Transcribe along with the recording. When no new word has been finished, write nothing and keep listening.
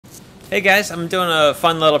Hey guys, I'm doing a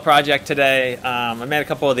fun little project today. I made a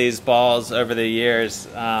couple of these balls over the years,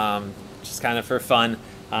 just kind of for fun.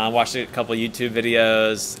 Watched a couple YouTube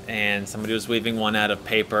videos and somebody was weaving one out of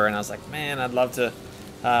paper and I was like, man, I'd love to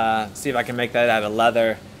see if I can make that out of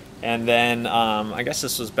leather. And then I guess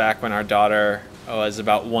this was back when our daughter was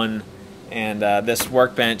about 1, and this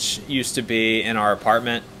workbench used to be in our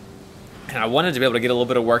apartment. And I wanted to be able to get a little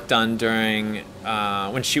bit of work done during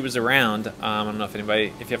when she was around. I don't know if you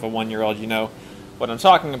have a 1-year-old, you know what I'm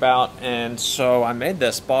talking about. And so I made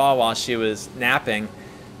this ball while she was napping.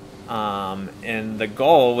 And the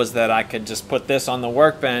goal was that I could just put this on the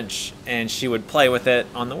workbench and she would play with it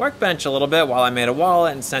on the workbench a little bit while I made a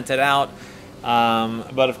wallet and sent it out.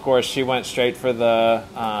 But of course she went straight for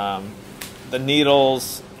the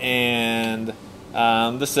needles and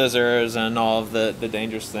the scissors and all of the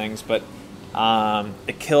dangerous things. But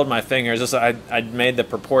it killed my fingers. I'd made the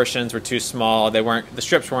proportions were too small. The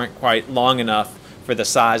strips weren't quite long enough for the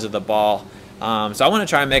size of the ball. So I want to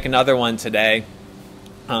try and make another one today.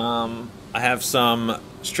 I have some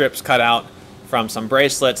strips cut out from some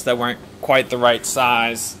bracelets that weren't quite the right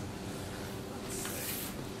size.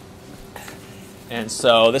 And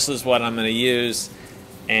so this is what I'm going to use.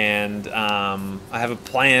 And I have a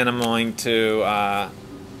plan. I'm going to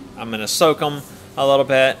soak them a little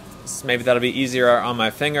bit. So maybe that'll be easier on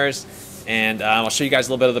my fingers. And I'll show you guys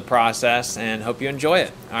a little bit of the process and hope you enjoy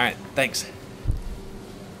it. All right, thanks.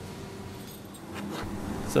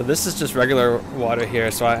 So this is just regular water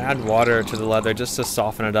here. So I add water to the leather just to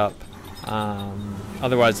soften it up.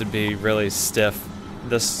 Otherwise it'd be really stiff.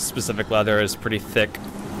 This specific leather is pretty thick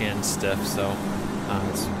and stiff, so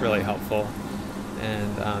it's really helpful.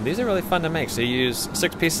 And these are really fun to make. So you use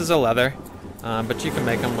 6 pieces of leather, but you can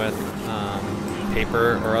make them with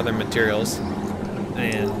paper or other materials.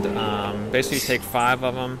 And basically you take 5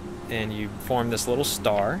 of them and you form this little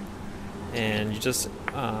star. And you just,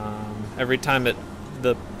 every time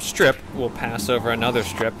the strip will pass over another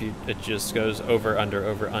strip, it just goes over, under,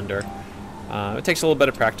 over, under. It takes a little bit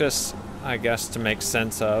of practice, I guess, to make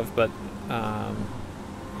sense of, but you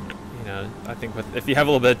know, I think if you have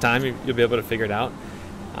a little bit of time, you'll be able to figure it out.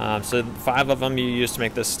 So 5 of them you use to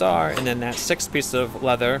make this star, and then that 6th piece of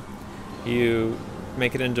leather, you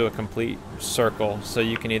make it into a complete circle. So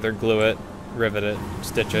you can either glue it, rivet it,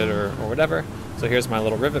 stitch it, or whatever. So here's my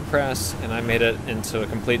little rivet press, and I made it into a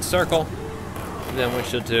complete circle. Then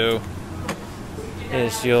what you'll do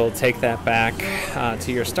is you'll take that back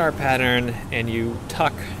to your star pattern, and you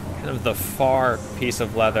tuck kind of the far piece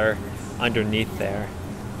of leather underneath there.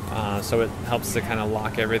 So it helps to kind of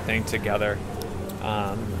lock everything together.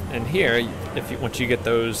 And here, once you get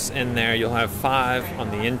those in there, you'll have 5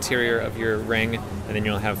 on the interior of your ring, and then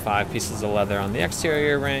you'll have 5 pieces of leather on the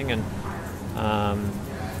exterior ring. And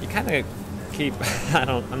you kind of keep,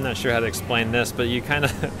 I'm not sure how to explain this, but you kind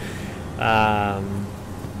of,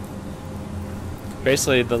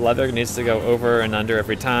 basically the leather needs to go over and under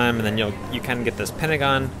every time, and then you kind of get this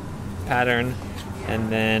pentagon pattern.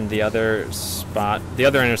 And then the other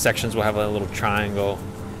intersections will have a little triangle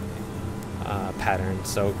pattern.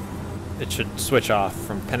 So it should switch off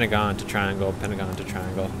from pentagon to triangle, pentagon to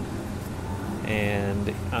triangle.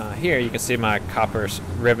 And here you can see my copper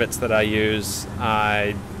rivets that I use.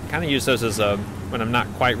 I kind of use those as when I'm not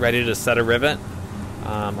quite ready to set a rivet.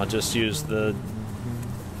 I'll just use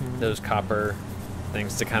those copper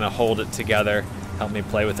things to kind of hold it together, help me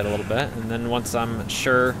play with it a little bit. And then once I'm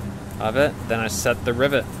sure of it, then I set the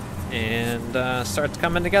rivet and starts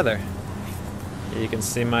coming together. You can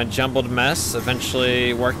see my jumbled mess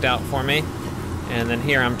eventually worked out for me. And then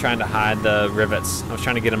here I'm trying to hide the rivets. I was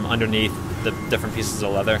trying to get them underneath the different pieces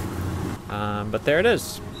of leather. But there it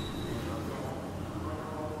is.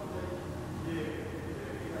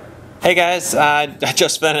 Hey guys, I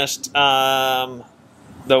just finished the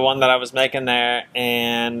one that I was making there,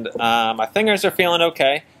 and my fingers are feeling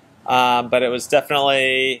okay, but it was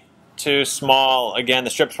definitely too small. Again, the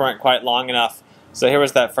strips weren't quite long enough. So here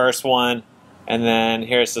was that first one, and then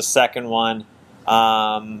here's the second one.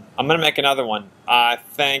 I'm gonna make another one. I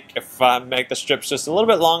think if I make the strips just a little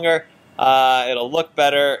bit longer, it'll look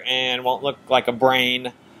better and won't look like a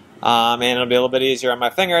brain, and it'll be a little bit easier on my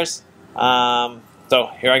fingers. So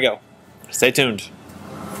here I go. Stay tuned.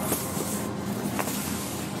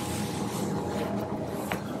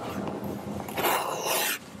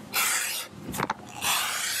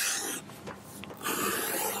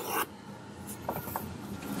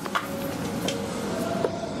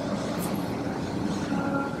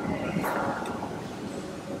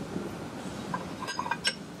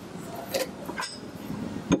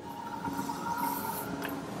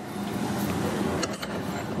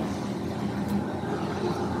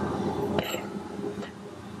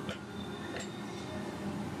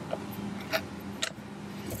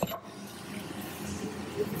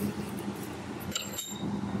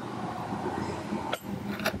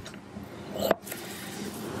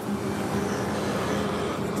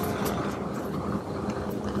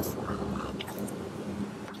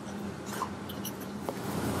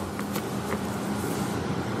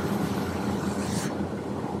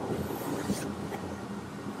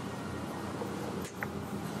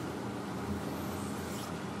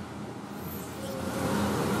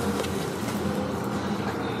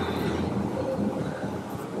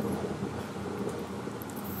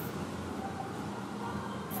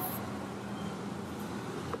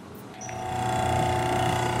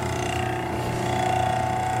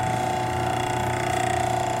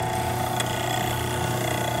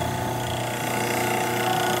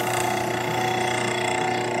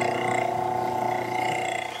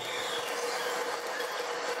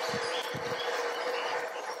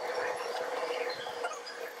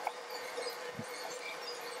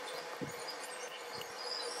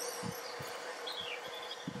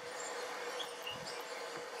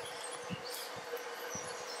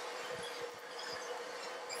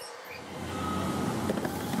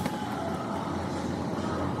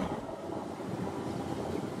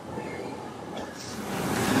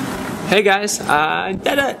 Hey guys, I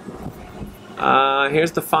did it!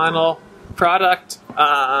 Here's the final product.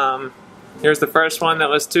 Here's the first one that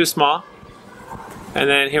was too small. And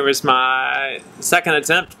then here was my second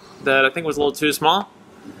attempt that I think was a little too small.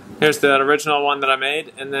 Here's the original one that I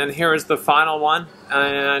made. And then here is the final one.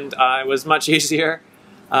 And it was much easier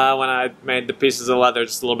when I made the pieces of leather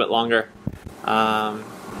just a little bit longer. I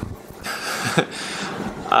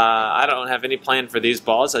don't have any plan for these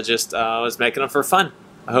balls. I just was making them for fun.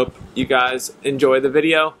 I hope you guys enjoy the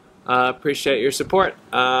video. Appreciate your support.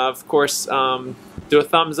 Of course, do a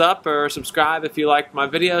thumbs up or subscribe if you like my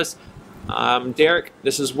videos. I'm Derek.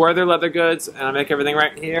 This is Werther Leather Goods, and I make everything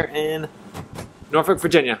right here in Norfolk,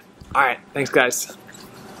 Virginia. All right, thanks, guys.